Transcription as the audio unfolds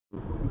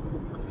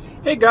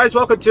Hey guys,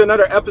 welcome to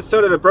another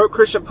episode of the Broke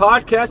Christian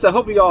Podcast. I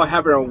hope you all are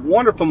having a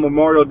wonderful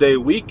Memorial Day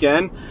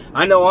weekend.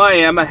 I know I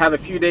am. I have a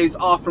few days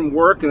off from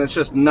work and it's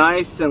just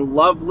nice and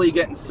lovely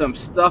getting some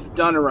stuff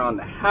done around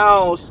the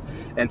house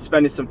and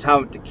spending some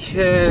time with the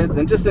kids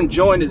and just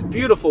enjoying this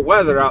beautiful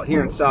weather out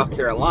here in South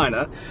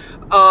Carolina.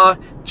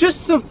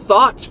 Just some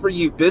thoughts for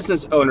you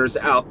business owners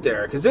out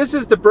there, because this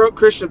is the Broke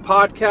Christian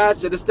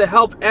Podcast. It is to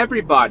help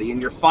everybody in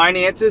your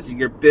finances, in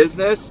your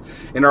business,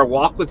 in our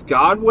walk with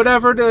God,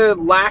 whatever the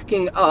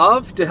lacking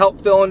of, to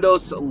help fill in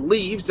those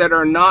leaves that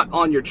are not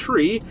on your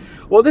tree.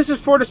 Well, this is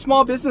for the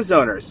small business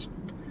owners.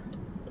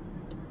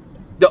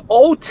 The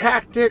old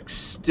tactics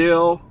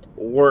still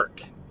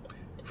work.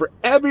 For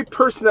every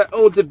person that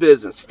owns a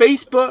business,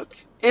 Facebook,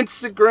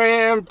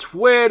 Instagram,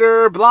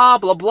 Twitter, blah,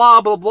 blah,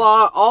 blah, blah,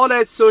 blah, all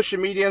that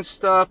social media and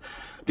stuff,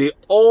 the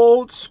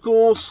old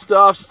school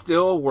stuff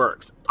still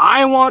works.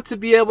 I want to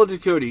be able to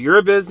go to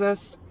your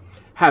business,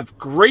 have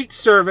great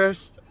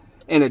service,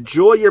 and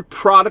enjoy your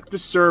product or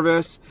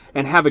service,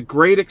 and have a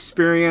great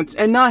experience,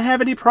 and not have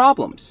any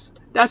problems.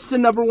 That's the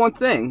number one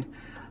thing.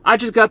 I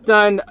just got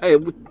done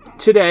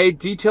today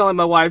detailing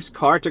my wife's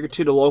car. I took her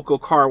to the local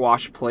car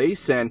wash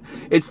place, and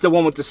it's the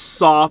one with the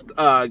soft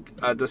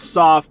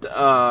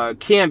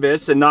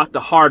canvas and not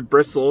the hard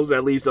bristles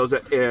that leaves those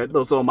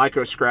little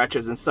micro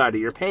scratches inside of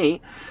your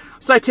paint.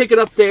 So I take it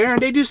up there, and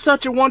they do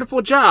such a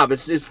wonderful job.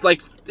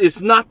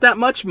 It's not that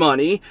much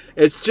money.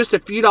 It's just a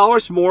few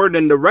dollars more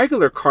than the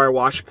regular car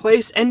wash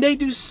place, and they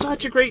do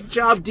such a great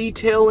job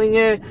detailing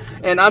it,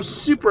 and I'm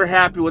super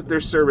happy with their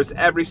service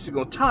every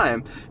single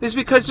time. It's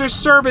because their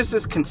service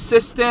is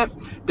consistent,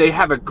 they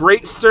have a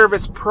great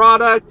service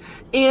product,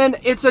 and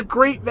it's a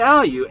great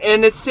value,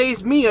 and it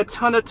saves me a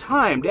ton of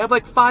time. They have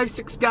like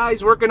 5-6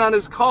 guys working on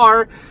his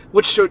car,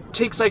 which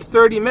takes like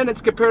 30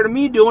 minutes compared to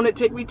me doing it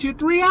take me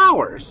 2-3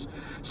 hours.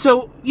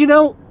 So,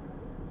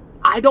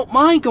 I don't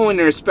mind going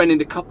there and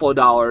spending a couple of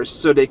dollars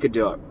so they could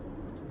do it.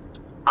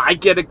 I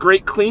get a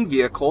great clean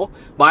vehicle.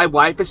 My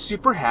wife is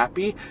super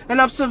happy, and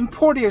I'm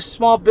supporting a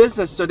small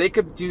business so they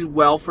could do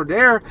well for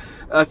their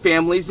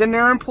families and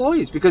their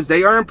employees, because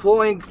they are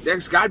employing,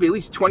 there's got to be at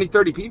least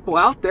 20-30 people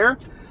out there.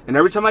 And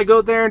every time I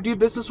go there and do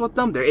business with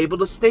them, they're able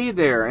to stay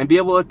there and be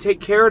able to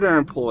take care of their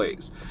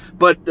employees.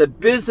 But the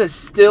business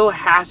still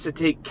has to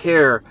take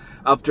care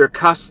of their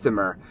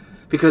customer,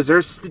 because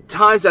there's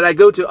times that I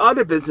go to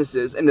other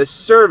businesses and the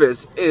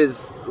service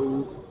is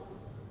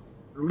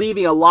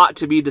leaving a lot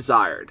to be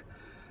desired.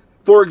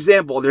 For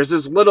example, there's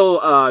this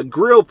little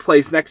grill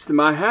place next to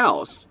my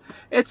house.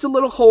 It's a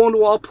little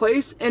hole-in-the-wall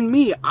place, and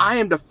I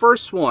am the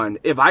first one.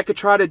 If I could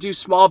try to do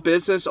small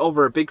business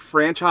over a big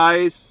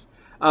franchise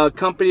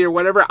company or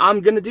whatever,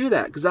 I'm going to do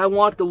that, because I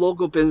want the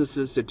local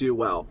businesses to do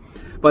well.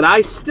 But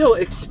I still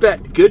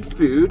expect good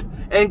food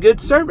and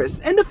good service.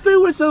 And the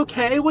food was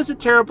okay. It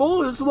wasn't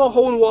terrible. It was a little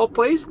hole-in-the-wall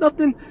place.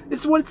 Nothing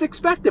is what it's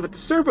expected. But the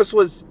service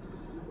was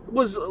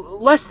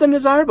less than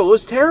desirable. It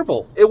was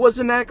terrible. It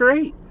wasn't that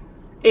great.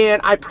 And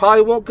I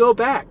probably won't go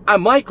back. I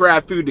might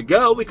grab food to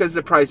go because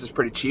the price is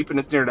pretty cheap and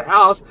it's near the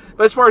house.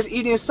 But as far as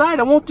eating aside,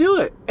 I won't do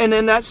it. And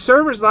then that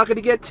server's not going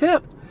to get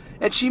tipped.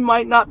 And she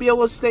might not be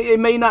able to stay.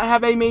 It may not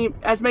have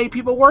as many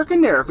people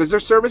working there because their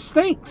service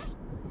stinks.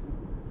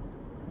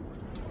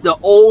 The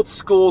old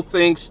school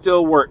things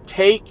still work.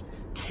 Take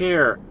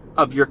care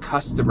of your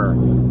customer.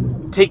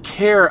 Take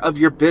care of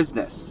your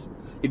business.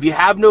 If you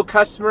have no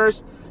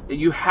customers,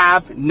 you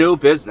have no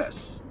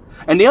business.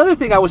 And the other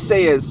thing I would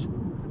say is,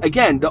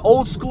 again, the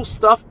old school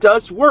stuff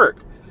does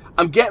work.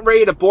 I'm getting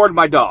ready to board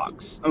my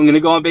dogs. I'm going to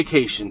go on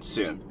vacation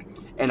soon.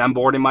 And I'm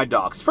boarding my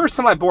dogs. First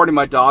time I boarded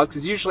my dogs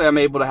is usually I'm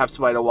able to have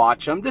somebody to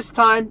watch them. This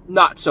time,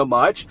 not so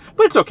much,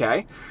 but it's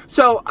okay.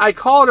 So I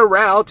called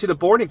around to the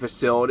boarding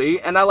facility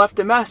and I left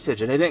a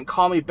message, and they didn't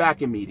call me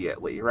back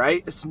immediately,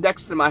 right? It's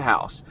next to my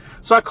house.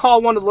 So I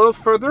called one a little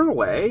further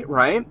away,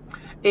 right?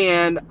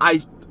 And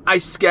I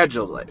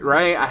scheduled it,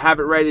 right? I have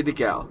it ready to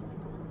go.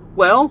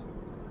 Well,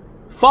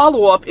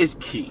 follow-up is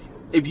key.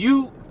 If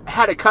you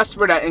had a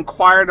customer that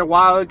inquired a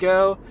while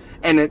ago,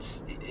 and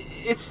it's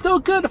still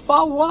good to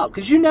follow up,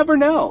 because you never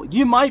know.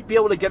 You might be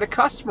able to get a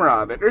customer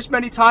out of it. There's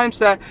many times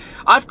that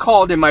I've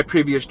called in my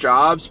previous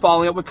jobs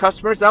following up with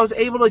customers that I was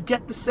able to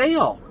get the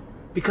sale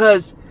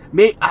because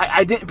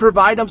I didn't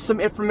provide them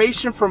some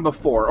information from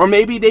before, or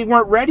maybe they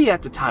weren't ready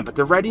at the time, but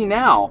they're ready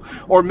now,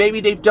 or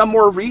maybe they've done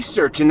more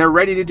research and they're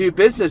ready to do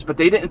business, but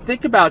they didn't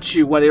think about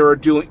you when they were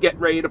getting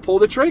ready to pull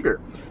the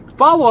trigger.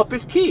 Follow up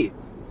is key.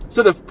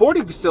 So the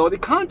boarding facility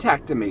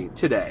contacted me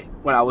today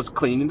when I was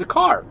cleaning the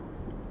car.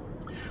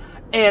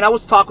 And I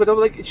was talking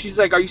with them, she's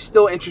like, are you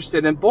still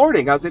interested in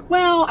boarding? I was like,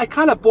 well, I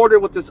kind of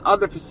boarded with this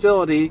other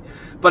facility,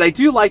 but I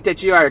do like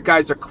that you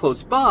guys are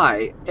close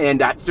by, and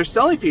that's their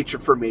selling feature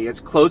for me. It's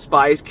close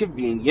by, it's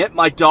convenient.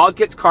 My dog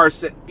gets car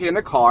sit in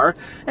a car,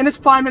 and it's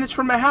 5 minutes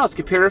from my house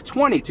compared to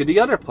 20 to the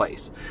other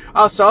place.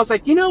 So I was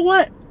like, you know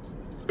what?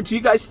 do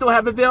you guys still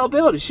have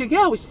availability? She's like,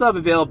 yeah, we still have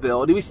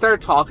availability. We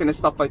started talking and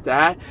stuff like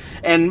that.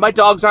 And my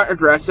dogs aren't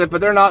aggressive,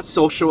 but they're not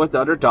social with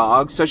other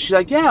dogs. So she's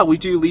like, yeah, we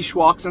do leash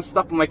walks and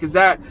stuff. I'm like, is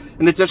that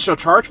an additional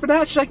charge for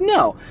that? She's like,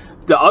 no.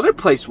 The other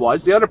place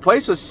was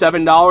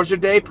 $7 a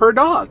day per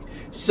dog.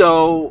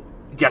 So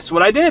guess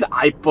what I did?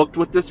 I booked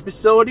with this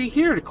facility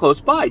here to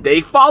close by.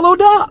 They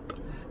followed up.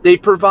 They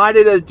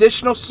provided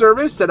additional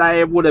service that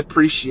I would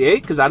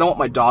appreciate, because I don't want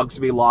my dogs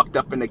to be locked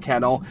up in the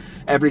kennel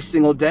every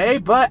single day,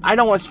 but I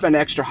don't want to spend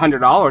extra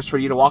 $100 for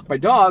you to walk my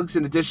dogs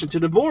in addition to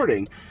the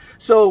boarding.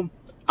 So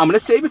I'm going to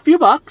save a few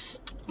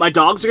bucks. My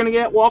dogs are going to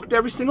get walked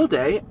every single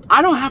day.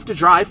 I don't have to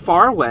drive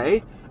far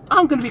away.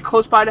 I'm going to be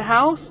close by the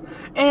house,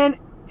 and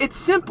it's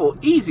simple,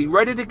 easy,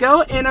 ready to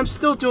go, and I'm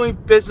still doing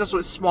business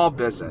with small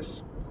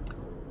business.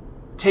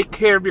 Take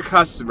care of your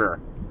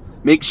customer.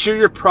 Make sure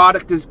your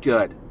product is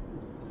good.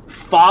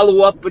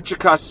 Follow up with your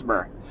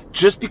customer.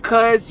 Just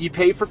because you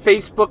pay for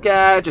Facebook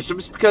ads,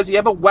 just because you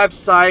have a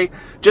website,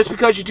 just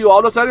because you do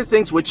all those other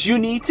things, which you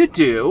need to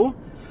do,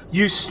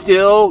 you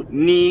still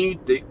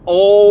need the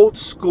old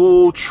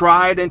school,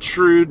 tried and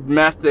true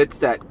methods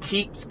that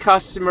keeps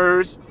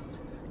customers,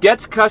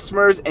 gets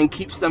customers, and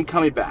keeps them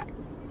coming back.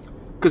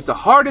 Because the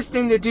hardest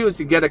thing to do is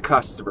to get a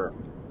customer.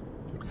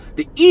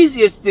 The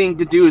easiest thing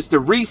to do is to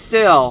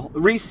resell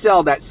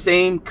that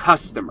same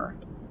customer.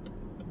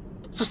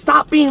 So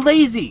stop being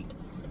lazy.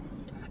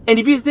 And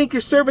if you think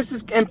your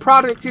service and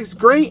product is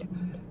great,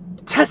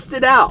 test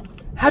it out.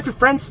 Have your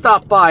friends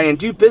stop by and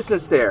do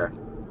business there.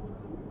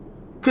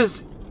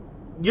 Because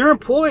your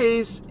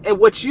employees and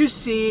what you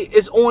see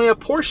is only a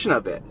portion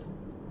of it.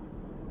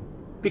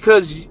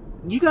 Because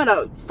you got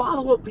to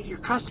follow up with your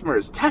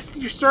customers. Test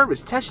your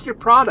service. Test your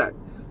product.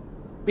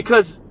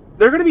 Because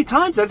there are going to be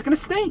times that it's going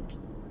to stink.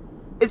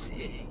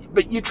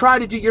 But you try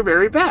to do your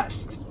very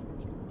best.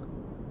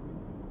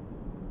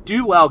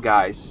 Do well,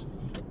 guys.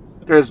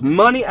 There's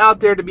money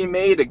out there to be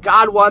made. That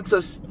God wants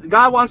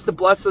to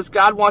bless us.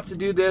 God wants to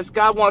do this.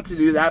 God wants to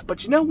do that.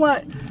 But you know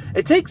what?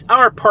 It takes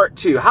our part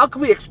too. How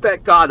can we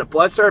expect God to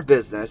bless our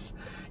business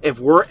if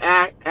we're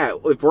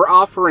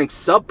offering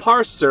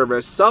subpar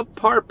service,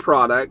 subpar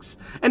products,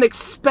 and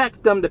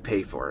expect them to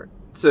pay for it?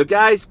 So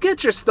guys,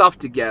 get your stuff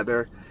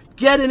together,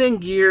 get it in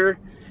gear,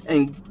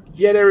 and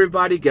get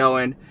everybody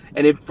going.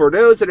 And for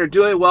those that are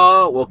doing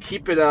well, we'll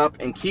keep it up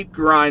and keep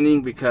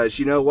grinding, because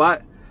you know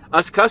what?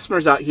 Us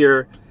customers out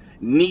here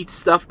need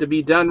stuff to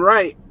be done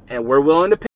right, and we're willing to pay.